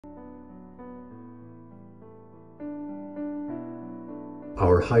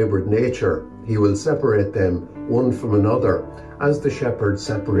Our hybrid nature, he will separate them one from another, as the shepherd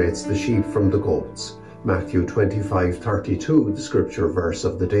separates the sheep from the goats. Matthew 25:32, the scripture verse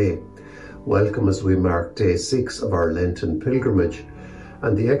of the day. Welcome as we mark day 6 of our Lenten pilgrimage,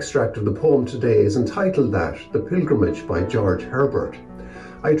 and the extract of the poem today is entitled that, The Pilgrimage by George Herbert.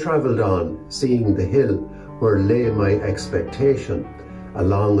 I travelled on, seeing the hill where lay my expectation, a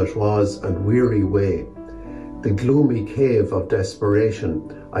long it was and weary way. The gloomy cave of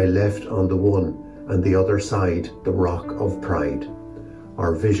desperation I left on the one, and the other side the rock of pride.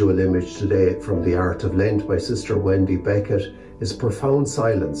 Our visual image today from The Art of Lent by Sister Wendy Beckett is Profound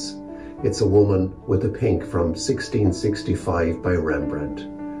Silence. It's a woman with a pink from 1665 by Rembrandt.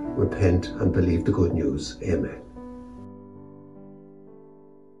 Repent and believe the good news. Amen.